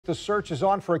The search is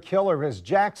on for a killer as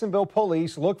Jacksonville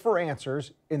police look for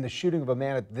answers in the shooting of a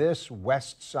man at this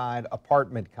Westside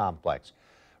apartment complex.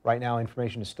 Right now,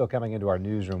 information is still coming into our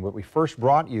newsroom, but we first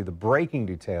brought you the breaking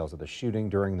details of the shooting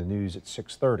during the news at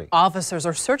 6:30. Officers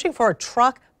are searching for a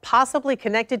truck possibly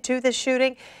connected to this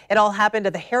shooting. It all happened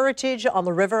at the Heritage on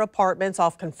the River Apartments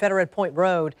off Confederate Point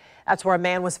Road. That's where a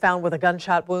man was found with a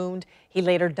gunshot wound. He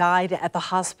later died at the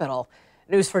hospital.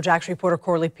 News 4 Jax reporter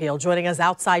Corley Peel joining us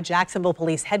outside Jacksonville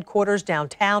Police headquarters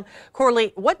downtown.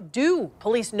 Corley, what do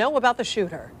police know about the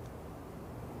shooter?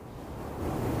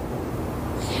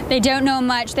 They don't know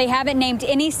much. They haven't named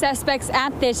any suspects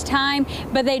at this time,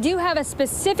 but they do have a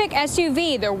specific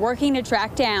SUV they're working to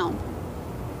track down.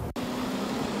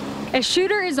 A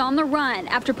shooter is on the run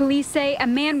after police say a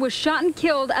man was shot and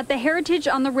killed at the Heritage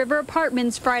on the River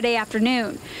Apartments Friday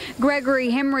afternoon.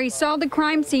 Gregory Henry saw the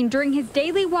crime scene during his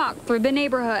daily walk through the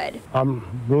neighborhood. I'm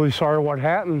really sorry what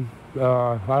happened.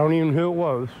 I don't even know who it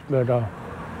was, but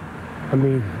I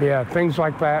mean, yeah, things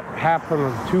like that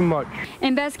happen too much.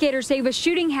 Investigators say the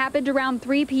shooting happened around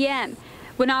 3 p.m.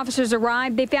 When officers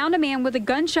arrived, they found a man with a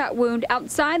gunshot wound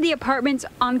outside the apartments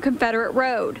on Confederate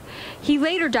Road. He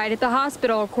later died at the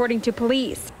hospital, according to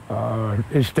police.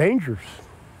 It's dangerous.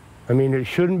 I mean, it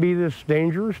shouldn't be this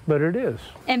dangerous, but it is.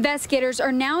 Investigators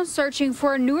are now searching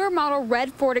for a newer model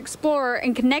red Ford Explorer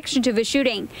in connection to the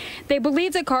shooting. They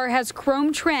believe the car has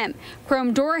chrome trim,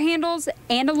 chrome door handles,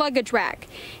 and a luggage rack.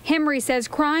 Henry says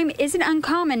crime isn't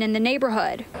uncommon in the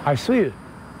neighborhood. I see it.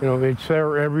 You know, it's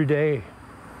there every day.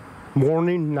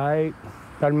 Morning, night,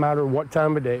 doesn't matter what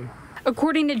time of day.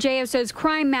 According to JSO's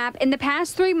crime map, in the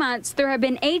past 3 months, there have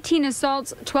been 18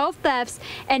 assaults, 12 thefts,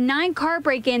 and 9 car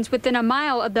break-ins within a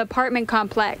mile of the apartment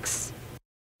complex.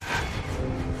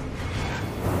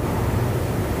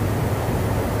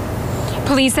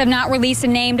 Police have not released a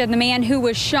name to the man who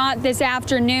was shot this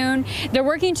afternoon. They're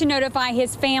working to notify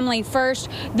his family first.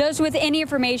 Those with any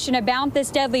information about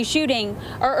this deadly shooting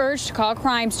are urged to call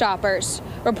Crime Stoppers.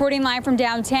 Reporting live from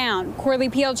downtown, Corley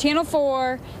Peel, Channel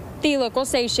 4, the local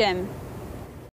station.